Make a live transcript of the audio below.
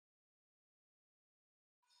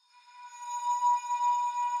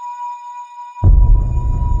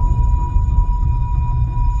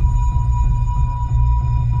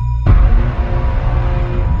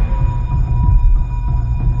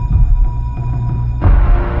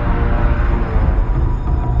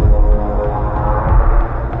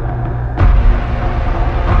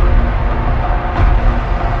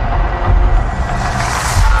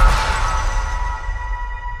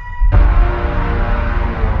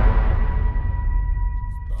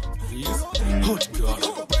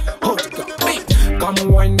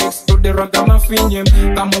Come wine next to the ragamuffin.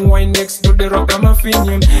 Come wine next to the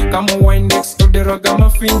ragamuffin. Come wine next to the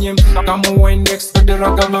ragamuffin. Come wine next to the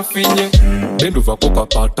ragamuffin. Bend over, coca,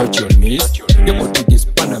 part, touch your knees. Your body is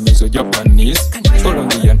Panamese or Japanese.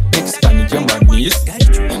 Colombian, Mexican, Germanese.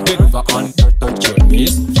 Bend over and touch your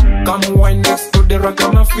knees. Come wine next to the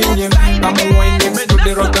ragamuffin. Come wine next to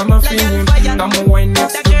the ragamuffin. Come wine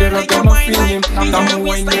next to the ragamuffin. Come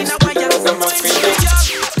wine next to the ragamuffin.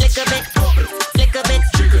 Lick a bit, lick a bit,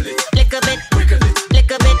 lick a bit,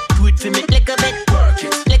 lick a bit, do it for me, lick a bit, work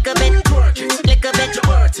it, lick a bit, work it, lick a bit,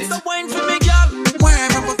 work it. So wine for me, girl.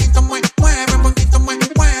 Mueve un poquito, mueve un poquito,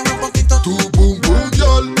 mueve un poquito. Tu boom boom,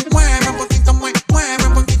 girl. Mueve un poquito, mueve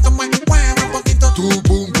un poquito, mueve un poquito. Tu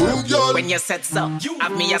boom boom, girl. When you set so,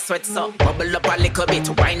 have me a sweat so, bubble up a little bit,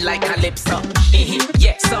 wine like calypso.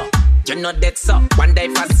 Yeah, so you know that so. One day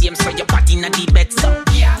for same, so your body not the bed so.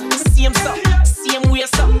 Yeah, same so, same way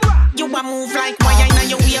so. You a move like why I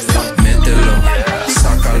your waist so. Mételo,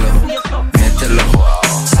 sácalo, mételo,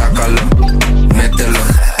 sácalo, mételo,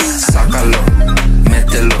 sácalo,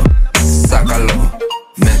 mételo, sácalo,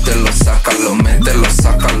 mételo, sácalo, mételo,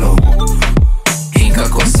 sácalo.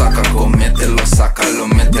 Hincaco, sácalo, mételo, sácalo,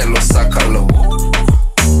 mételo, sácalo.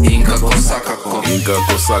 Hincaco, sácalo.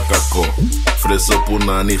 Hincaco, sácalo. Frisse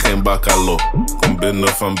punani, geen bacalo. Kom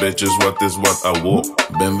binnen van bitches, wat is wat awo.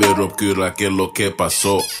 Ben weer op Cura, que lo que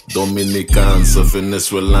pasó. Dominicaanse,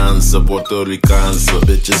 Venezuelaanse, Puerto Ricaanse.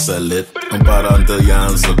 Bitches zijn lid, een paar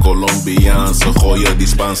Antilliaanse, Colombiaanse. Gooien die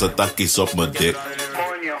Spaanse takkies op mijn dik.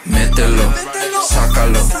 Mételo,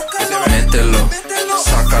 sácalo, mételo,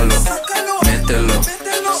 sácalo, mételo,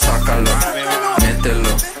 sácalo,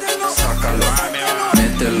 mételo, sácalo,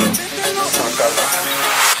 mételo, sácalo.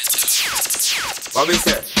 What we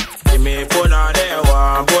say? Give me punane,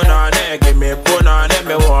 one punane. Give me punane,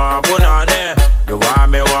 me one punane. You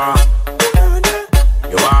want me one?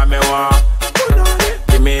 You want me one?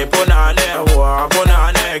 Give me punane, one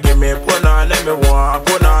punane. Give me punane, me one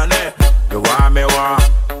punane. You want me one?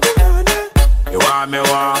 You want me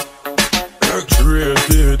one?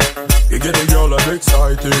 Electrated, you get the girl I'm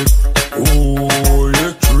excited. Ooh,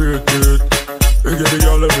 electrated, you get the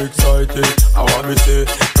girl I'm excited. I want me say,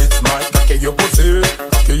 it's my cocky your pussy,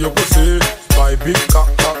 cocky your pussy. My big cock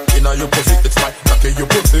inna your pussy. It's my cocky your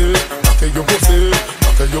pussy, cocky your pussy,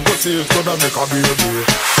 cocky your pussy. It's gonna make a baby.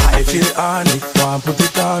 I feel honey, want put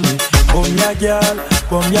it on me. Come ya girl,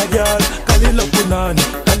 Kalila punani,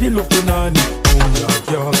 Kalila punani. Come ya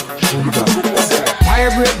girl, come ya.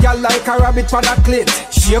 Vibrate girl like a rabbit on a clit.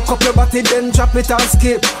 Shake up your body then drop it and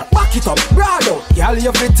skip. Back it up, broad out, girl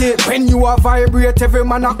you fit it. When you a vibrate, every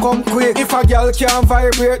man a come quick. If a girl can't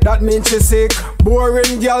vibrate, that means she sick.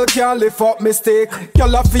 Boring girl can't lift up mistake.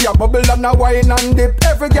 Girl a feel bubble and a wine and dip.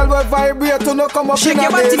 Every girl will vibrate to no come up shake in a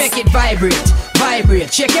your body, this. make it vibrate,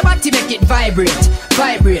 vibrate. Shake your body, make it vibrate,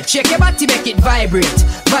 vibrate. Shake your body, make it vibrate,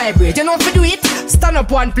 vibrate. You know if you do it, stand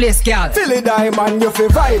up one place, girl. Feel it diamond, you feel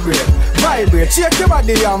vibrate, vibrate. Shake your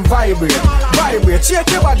body and vibrate, vibrate. Shake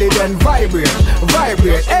your body then vibrate,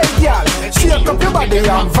 vibrate. Hey girl, shake up your body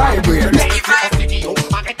and vibrate.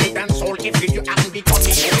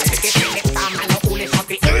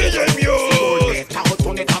 DEEJAY MUSE,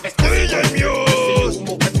 DEEJAY MUSE.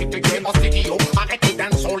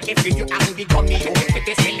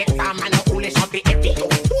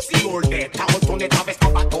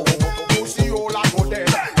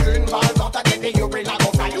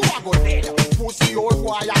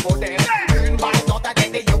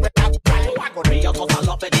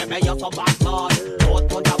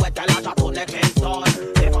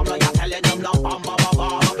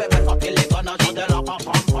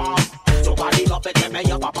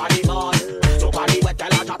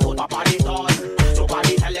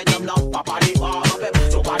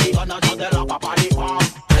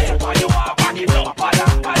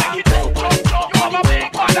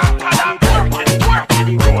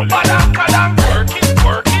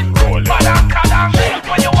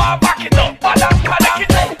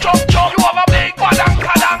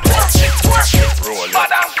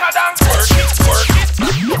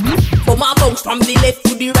 From the left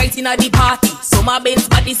to the right in the party. Some a Benz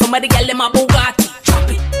body, some of the girl them a Bugatti. Drop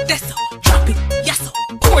it, that's so, drop it, yes so.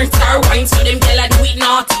 Porn star wine, so them girl a do it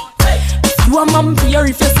naughty. If you a man beer,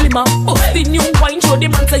 if you slimmer, bust the new wine, show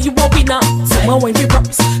them answer you a winner. Some a wine for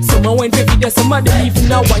props, some a wine for video, some of them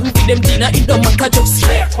even a wine for them dinner. It don't matter just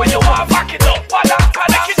shake when you want back it up, padam,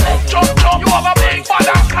 padam, it up, jump, jump. You have a big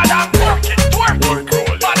padam, padam, work it,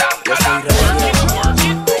 padam, padam, work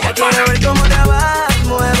it, padam.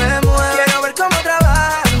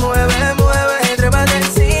 Mueve, mueve, trépate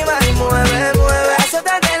encima y mueve, mueve.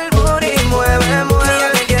 Azótate el booty, mueve,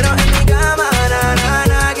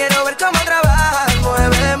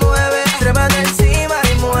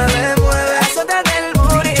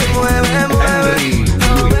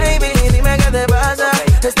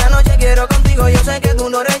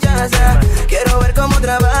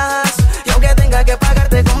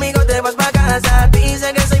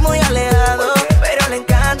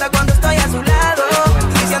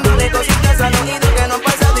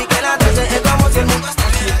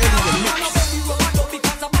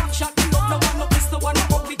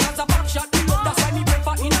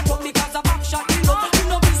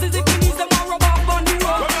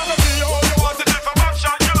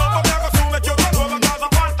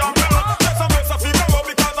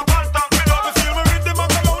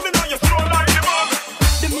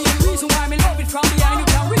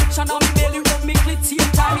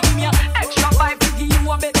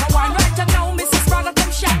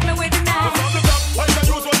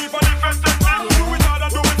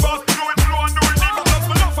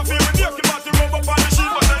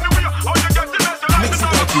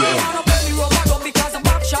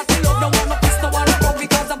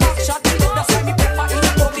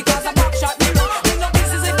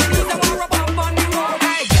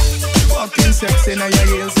 in your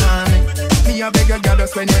heels for me. Me a beg your girl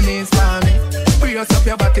just when your knees for me. Brace up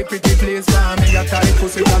your body pretty please for me. Your tight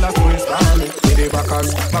pussy girl a squeeze for me. With the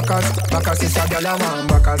backers is a girl a man.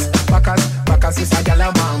 Backers is a girl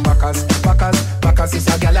a man. Backers is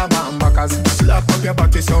a girl a man. Slap up your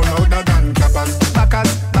body so louder than clappers.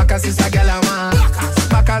 Backers is a girl a man.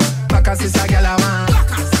 Backers is a girl a man.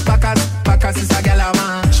 Backers is a girl a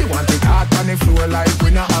man. She want it hard on the floor like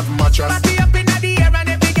we not have mattress. Body up in the air and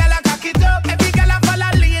every girl a cock it up. Every girl a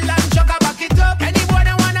follow lean and chuck a back it up. Any boy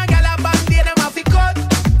that want a girl a band-aid them have to cut.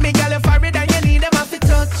 Me girl a forehead and you need them have to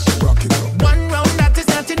touch. Rock it up. One round that is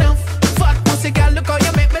not enough. Fat pussy girl look how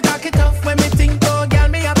you make me cock it up. When me think oh girl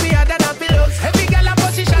me happier than happy love. Every girl a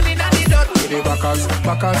position in the dot.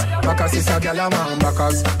 Backers is a girl a man.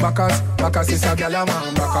 Backers is a girl a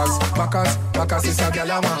man. Backers is a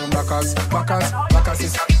girl a man. Backers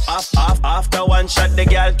is a. After one shot, the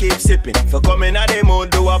girl keep sipping. For coming at the mood,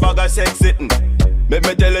 do a bag of sex sitting. Make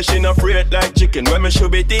me tell her she no afraid like chicken. When me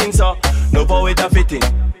should be thin, so no for it a fitting.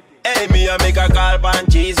 Hey, me a make a call pan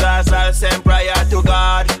Jesus. I'll send prayer to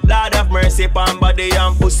God. Lord have mercy pan body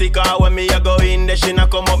and pussy. Cause when me a go in there, she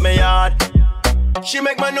not come up me yard. She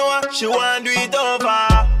make me know she want do it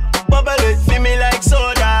over. Bubble it, feel me like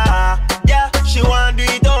soda. Yeah, she want do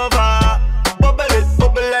it over. Bubble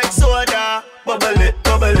like soda. Bubble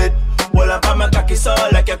it. Well up on my cocky so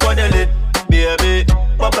like a cuddle it. Baby,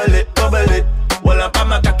 bubble it. Well up on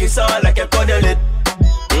my cocky so like a cuddle it.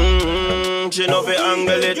 She know fi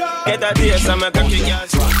angle it. Get a taste of my cocky girl.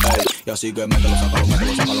 Y así que mételo, sácalo,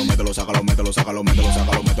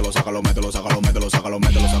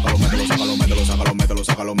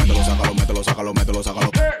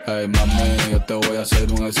 Hey mami, yo te voy a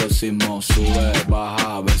hacer un exorcismo. Sube,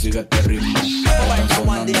 baja, a ver si este ritmo. Están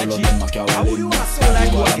sonando los temas que hablamos.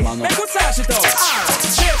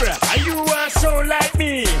 Zebra, you want so like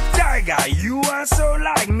me? Tiger, you want so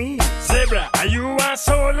like me? Zebra, you want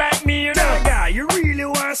so like me? Tiger, you really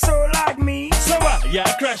want so like me? So what? You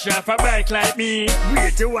crash off a bike like me?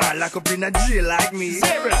 Wait a while, lock up in a jail like me?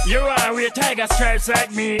 Zebra, you want wear tiger stripes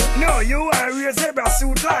like me? No, you want wear zebra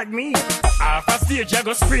suit like me? Off a stage, you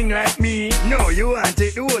go spring like me? No, you want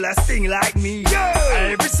take the whole a sting like me? Yo!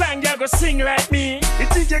 Every song you go sing like me? You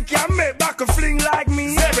think you can make back a fling like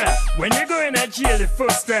me? Zebra, when you go in a jail the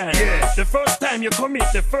first time, yeah, the first time you commit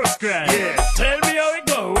the first crime, yeah, tell me how it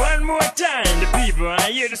go one more time. The people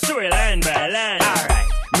I hear the story line by line. Alright,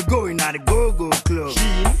 me going at the go-go club.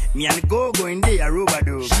 Sheen, me and the go-go in there rubber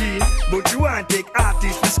dub. Sheen, but you want to take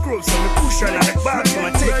artists to scrub, so me push her at the back, so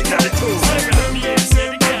I take it at the toe. Zebra, me ain't say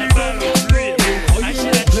the girl ball up real. I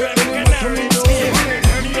should have tried to canary skin.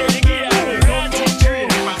 Me get out of the rotten train.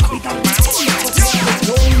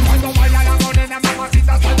 Cuando baila la morena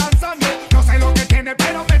mamacita está danzando. No sé lo que tiene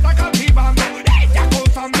pero me está cautivando. Ella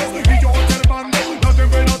gozando y yo observando. La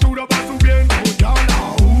temperatura va subiendo. Ya la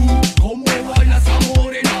cómo baila esa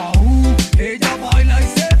morena. Ella baila y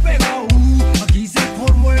se pega. Aquí se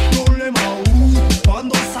formó el problema.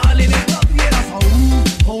 Cuando salen estas fieras.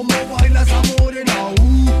 Cómo baila esa morena.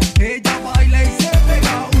 Ella baila y se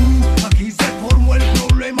pega. Aquí se formó el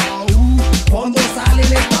problema. Cuando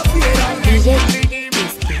salen estas fieras.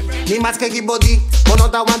 Ni más que kibodi, bono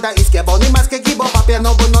ta wanta iskebo. Ni más que kibo, papier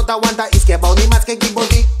no bono ta wanta iskebo. Ni más que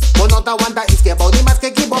kibodi, bono ta wanta iskebo. Ni más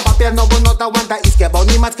que kibo, papier no bono ta wanta iskebo.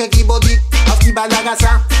 Ni más que kibodi, akiba la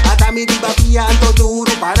gasa. Ata mi riba pia anto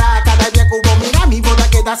duro para. Cada día cubo mira mi boda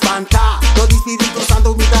queda espanta. Todo Espíritu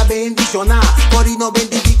Santo mi da bendiciona. Corino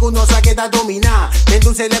bendifico no sa queda domina.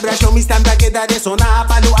 Dentro celebración mi standa queda resona.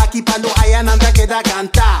 Palo aquí, palo allá, nanda queda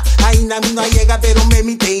canta. Ahí na mi no llega pero me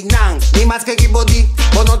miteinan. Ni más que kibodi,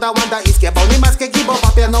 bono ta wanta iskebo. Ni más que kibo,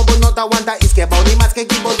 papier no bono ta wanta iskebo. Ni más que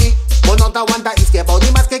kibodi, bono ta wanta iskebo.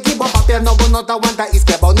 Ni más que kibo, papier no bono ta wanta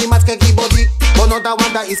iskebo. Ni más que kibodi, bono ta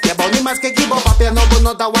wanta iskebo. Ni más que kibo, papier no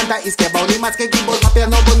bono ta wanta iskebo. Ni más que kibo, papier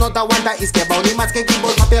no bono ta wanta iskebo. Ni más que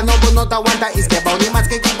kibo, papier no bono ta wanta iskebo. Ni más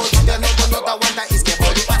que kibo, papier no bono ta wanta iskebo.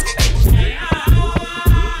 Ni más que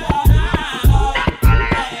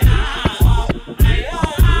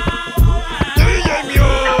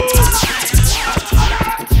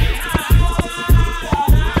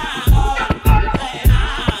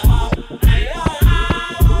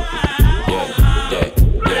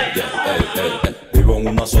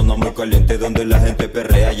una zona muy caliente donde la gente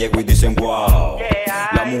perrea, llego y dicen wow.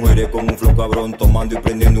 Las mujeres con un flow cabrón, tomando y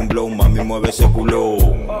prendiendo un blow, mami mueve ese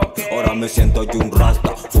culón. Ahora me siento yo un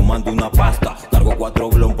rasta, fumando una pasta. Cargo 4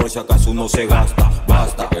 blon por si acaso uno se gasta.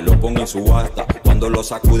 Basta que lo ponga en subasta. Cuando Cuando lo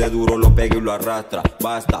sacude duro, lo pega y lo arrastra.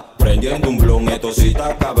 Basta, prendiendo un blon, esto sí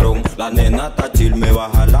está cabrón. La nena está chill, me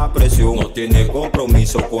baja la presión. No tiene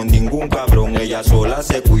compromiso con ningún cabrón. Ella sola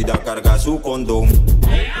se cuida, carga su condón.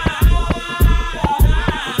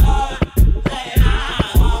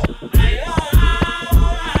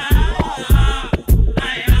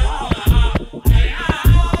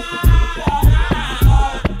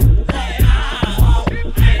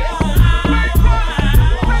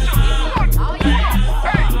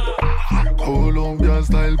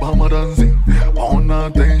 Vamos a dancing, pon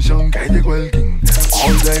attention que llegó el king.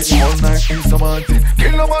 All day, all night, it's a party.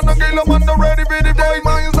 Kill a man, ready for the day.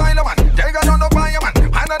 Man, style man, llega no falla man.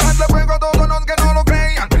 Ana darle fuego a todos los que no lo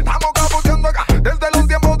creían. Estamos capuchando acá, desde los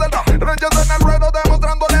tiempos del rap. Reyes en el ruedo,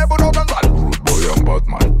 demostrándole puro danzar. Rude Boy and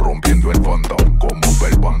Batman, rompiendo el phantom. Como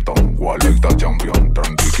el phantom, ¿cuál es la champion?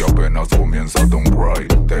 Tranqui que apenas comienza, don't cry.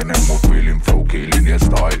 Tenemos feeling, flow, killing y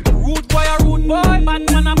style. Rude boy,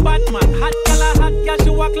 Batman a Batman. Hot girl, she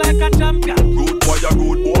walk like a champion. Rude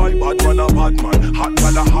boy, Batman a Batman. Hot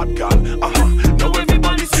girl, a hot girl. Now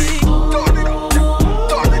everybody sing. Turn it up,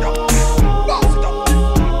 turn it up. Bounce it up,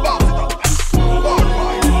 bounce it up. One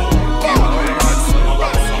mind, give away hands.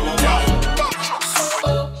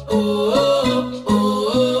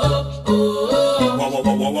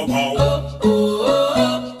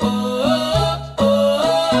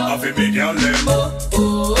 I feel big girl them.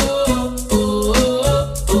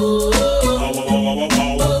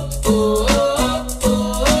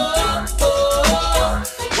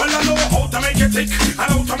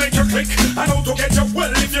 I know to get you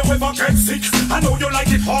well if you ever get sick. I know you like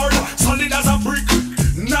it hard, solid as a brick.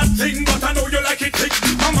 Nothing but I know you like it thick.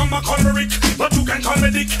 My mama call me Rick, but you can call me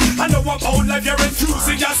Dick. I know about life, you're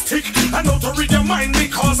enthusiastic. I know to read your mind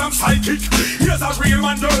because I'm psychic. Here's a real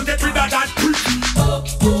man, girl, get rid of that prick.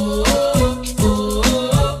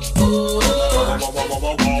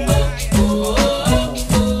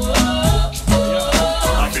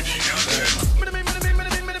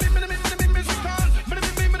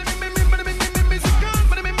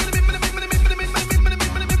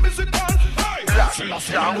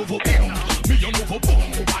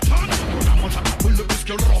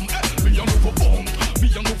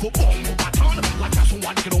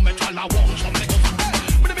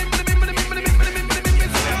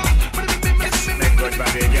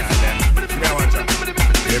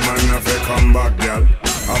 Come back, girl.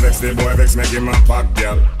 I vex the boy, vex make him a pack,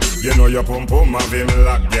 girl. You know your pum pum have him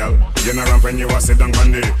lock, girl. You know ramp when you a sit down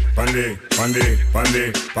pandy cock,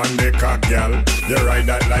 girl. You ride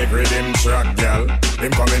that like rhythm track, girl.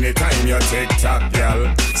 Him come anytime you take talk,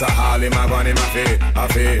 girl. So all him a gun him a fee.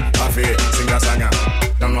 Sing a song.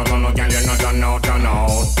 Don't know, girl, you know, don't know, girl, you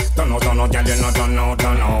know,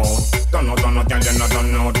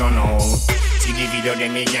 don't know. See the video,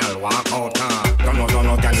 then me girl walk out, Don't know, girl,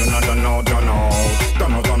 you know, don't know. Don't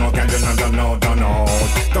know, girl, you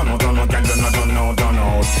know, don't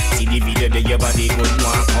know. See the video, then your body good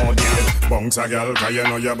walk out, girl. Bounce a girl, cause you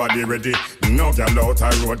know your body ready. No girl out a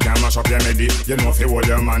road can mash up your medi. You know if you hold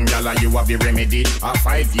your man, girl, you have the remedy. A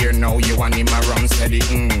 5 year now, you want him a run steady.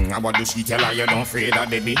 About do she tell her you don't afraid of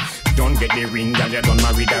baby? Don't get the ring, girl, you done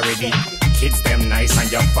married already. Kids them nice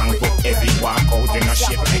and your bank up every walk out in a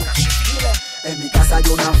shit like a shit. En mi casa hay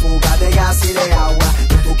una fuga de gas y de agua.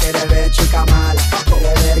 Y tú quieres ver chica mala,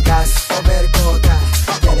 quieres ver gas o ver gota,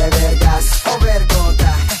 quieres ver gas o ver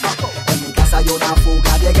gota. En mi casa hay una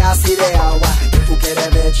fuga de gas y de agua. Y tú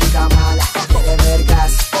quieres ver chica mala, quieres ver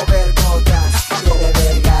gas o ver gotas, quieres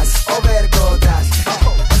ver gas o ver gotas.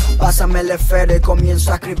 Pásame el esfero y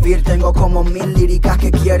comienzo a escribir. Tengo como 1000 líricas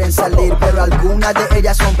que quieren salir, pero algunas de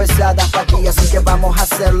ellas son pesadas para ti, así que vamos a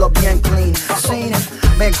hacerlo bien clean. Sí,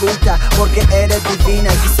 me gusta porque eres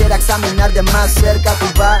divina y quisiera examinar de más cerca tu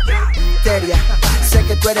bacteria. Sé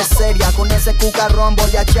que tú eres seria, con ese cucarrón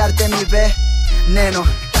voy a echarte mi veneno.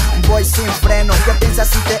 Voy sin freno, ¿qué piensas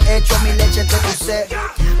si te echo mi leche entre tus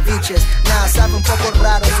ceviches? Nada, sabe un poco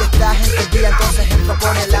raro, si estás en tu día entonces entro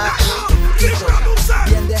por el apetito.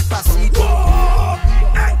 Bien despacito.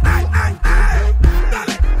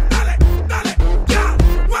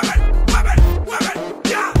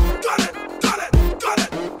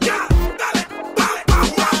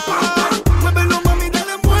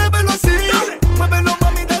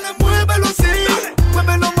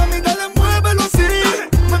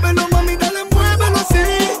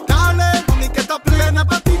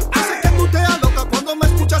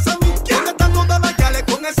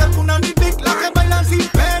 Con ese punani big, la que bailan sin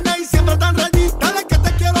pena y siempre tan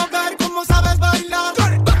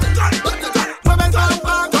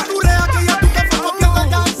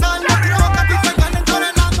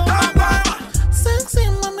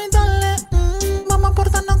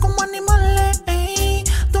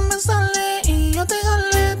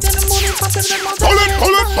perder más.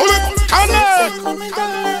 Mami,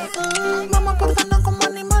 dale, vamos por ganar como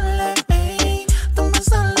animales. Ey, tú me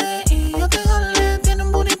sales y yo te jale. Tiene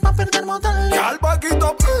un booty pa' perder modales. Gal, back it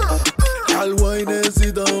up. Gal, wine,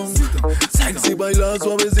 sit down. Sexy, baila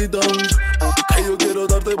suavecito. Que yo quiero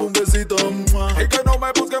darte un besito. Y que no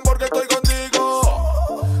me busquen porque estoy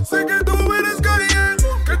contigo. Sé que tú eres calle,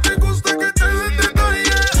 que te gusta que te den detalle.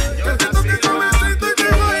 Que te toque cabecito y te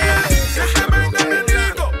vaya. Que te venga de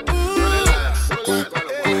Diego.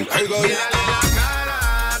 Mírale la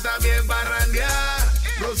cara, también parrandear.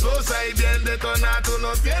 Gozosa y bien detonada. Tú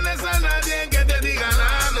no tienes a nadie que te diga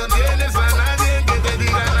nada. No tienes a nadie que te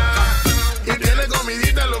diga nada. Y tienes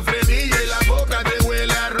comidita en los frenillos y la boca te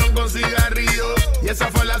huele a ron con cigarrillo. Y esa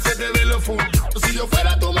falda se te ve los fundos. Si yo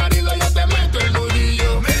fuera tu marido yo te meto el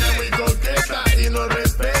nudillo. Eres muy coqueta y no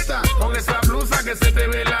respeta. Con esa blusa que se te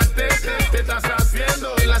ve la teta. Te estás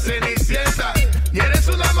haciendo la cenicienta. Y eres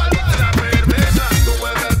una malvada perversa. Tú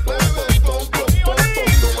mueves el popo, popo, popo.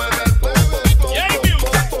 Tú mueves el popo, popo,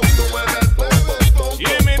 popo. Tú mueves el popo, popo.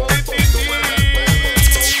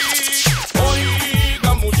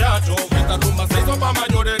 Oigan muchacho, que esta rumba se hizo pa'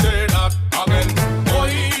 mayores de edad. Again.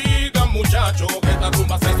 Oigan muchacho, que esta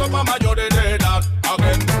rumba se hizo pa' mayores de edad.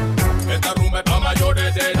 Again. Esta rumba es pa'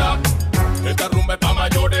 mayores de edad. Esta rumba es pa'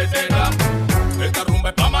 mayores de edad. Esta rumba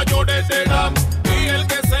es pa' mayores de edad. Y el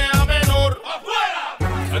que sea menor,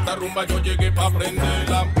 ¡afuera! Esta rumba yo llegué pa'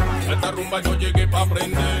 prenderla. Esta rumba yo llegué pa'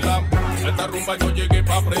 prenderla. Esta rumba yo llegué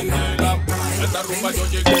pa' prenderla. Esta rumba yo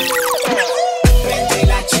llegué. Prende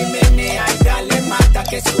la chimenea y dale mata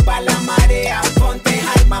que suba la marea. Ponte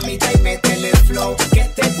high, mamita, y métele flow. Que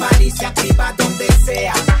este party se activa donde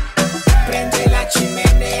sea. Prende la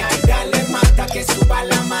chimenea y dale mata que suba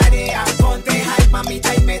la marea. Ponte high,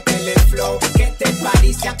 mamita, y métele flow. Que este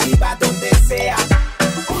party se activa donde sea.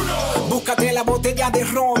 Búscate la botella de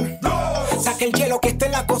ron. Saca el hielo que está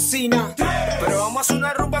en la cocina. Pero vamos a hacer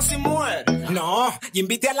una rumba sin mujer. No, y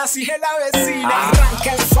invite a las hijas de la vecina.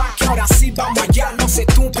 Arranca el fuck, que ahora sí vamos allá. No sé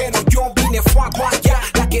tú, pero yo vine fuego allá.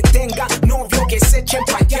 La que tenga novio que se echen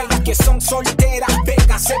pa' allá. Las que son solteras,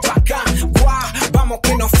 véngase pa' acá. Guau, vamos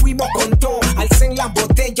que nos fuimos con todo. Alcen las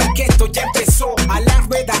botellas que esto ya empezó. A la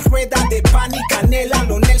rueda de pan y canela.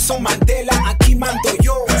 Los Nelson Mandela, aquí mando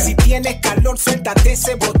yo. Si tienes calor, suéltate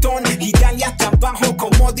ese botón. Y dale hasta abajo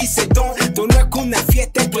como dice Don. Esto no es una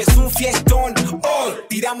fiesta, esto es un fiestón. Hoy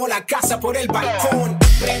tiramos la casa por el balcón.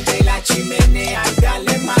 Prende la chimenea y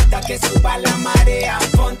dale mata que suba la marea.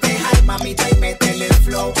 Ponte high, mamita, y métele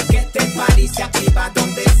flow. Que este party se activa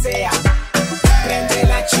donde sea. Prende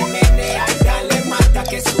la chimenea y dale mata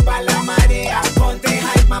que suba la marea. Ponte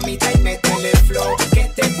high, mamita, y métele flow. Que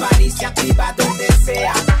este party se activa donde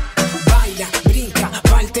sea. Baila, brinca,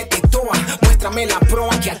 parte te toa. Muéstrame la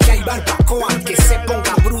proa que aquí hay barbacoa. Que se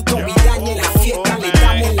ponga bruto y dañe la fiesta. Le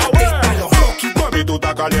damos la testa a los Rocky. Mami, tú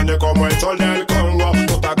estás caliente como el sol del Congo.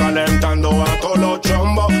 Tú estás calentando a todos los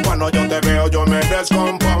chombos. Cuando yo te veo yo me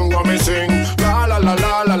descompongo. Me sing la la la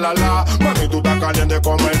la la la la. Mami, tú estás caliente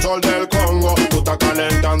como el sol del Congo. Tú estás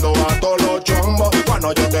calentando a todos los chombos.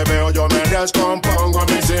 Cuando yo te veo yo me descompongo.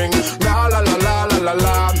 Me sing la la la la la la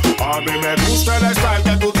la. A mí me gusta el style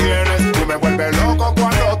que tú tienes. Tú me vuelves loco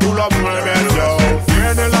cuando tú lo mueves. Yo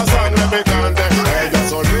tiene la sangre picante. Ella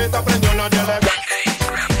solita prendió la tele.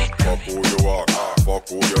 Fuck who you are, fuck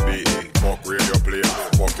who you be, fuck radio play,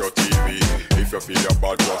 fuck your TV. If you feel your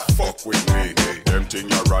bad, just fuck with me. Them thing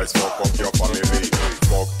your rice, fuck up your family.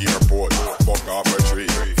 Fuck airport, fuck off a tree.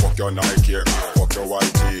 Fuck your Nike, fuck your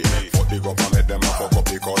white tee. Fuck the government, them a fuck up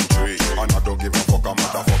the country. And I don't give a fuck a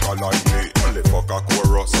motherfucker like me. Only fuck a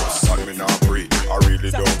chorus, and me not free. I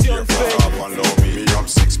really don't care, fuck off and love me. I'm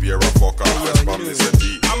 6 pair of fucker, West Palm is a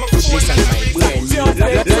T.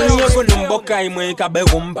 La niña con un boca y mwen ka be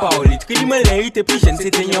rom paoli. Tri me le ite pichen se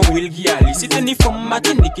te yon will giali. Si te ni fom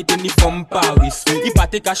Martinique ki te ni fom Paris. I pa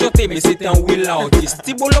te ka chote me se te un will artist.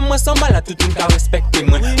 Ti bolo mwen san mala tout un ka respekte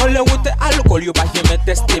mwen. On le wote alcool yo pa jeme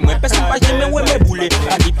teste mwen. Peson pa jeme we me boule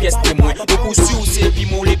a ni pieste mwen. Yo pou si ou se pi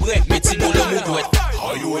mon le bret. Me ti bolo mou dwet.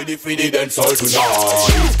 Are you ready for the dancehall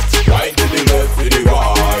tonight? Right to the left, to the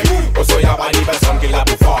right. Also ya pa ni person ki la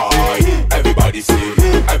pou fight. Everybody sing,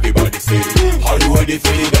 everybody sing. Are you ready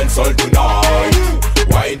for the dancehall tonight?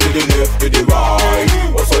 Right to the left, to the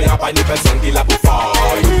right. Also ya pa ni person ki la pou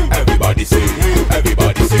fight. Everybody sing,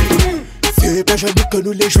 everybody sing. C'est pas jamais que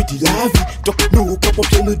nous les jouets de la vie. Donc nous capons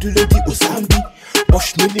nous du lundi au samedi.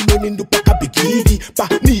 Poche money nous pas qu'à bigidi. Pas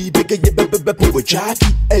ni bégayer bébé pour le Jackie.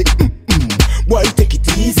 Hey, boy take it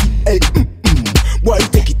easy. Hey, boy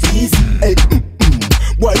take it easy. Hey,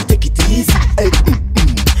 boy take it easy. Hey,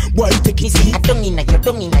 boy take it easy.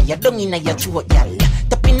 I don't in your chua yalla.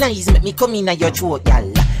 it up in eyes, make me come in your throat,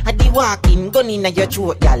 y'all. I di walking, gun in your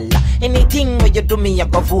throat, y'all. Anything where you do me, I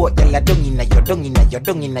go vote, y'all. Dung in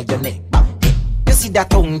your neck. You see that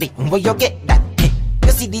tongue, dick, where you get that?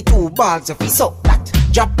 You see the two balls, if you suck that.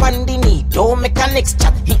 Drop on the knee, don't make a next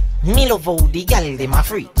chat. Me love how the gal, them a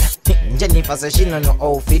freak. Jennifer says she don't know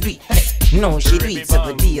how to do it. No, she do it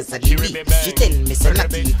 7 days of the week. She tell me say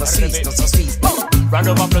not even sweet, no so sweet. Round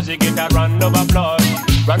of applause, you get a round of applause.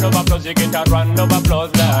 Round of applause, you get a round of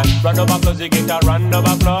applause, lad. Round of applause, you get a round of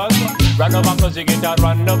applause. Round of applause, you get a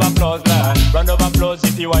round of applause, lad. Round of applause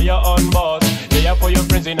if you are your own boss. They are for your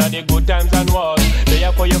friends in all the good times and wars. They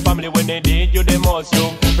are for your family when they need you the most. You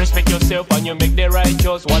respect yourself and you make the right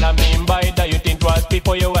choice. What I mean by that, you think twice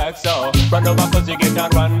before you act so. Round of applause, you get a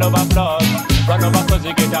round of applause. Round of applause,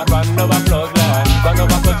 you get a round of applause, lad. Round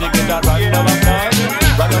of applause, you get a round of applause.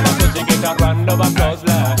 Round of applause, you get a round of applause,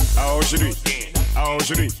 lad. How should it? How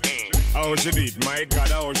should it? How should it? My God,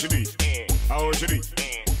 how should it? How should it?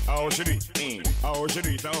 How should it? How should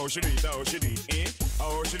it? How should it? How should it?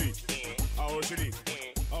 How should it? How should it?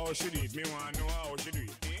 How should it? Me want to know how should it?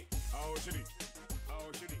 How should it? How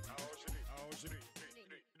should it?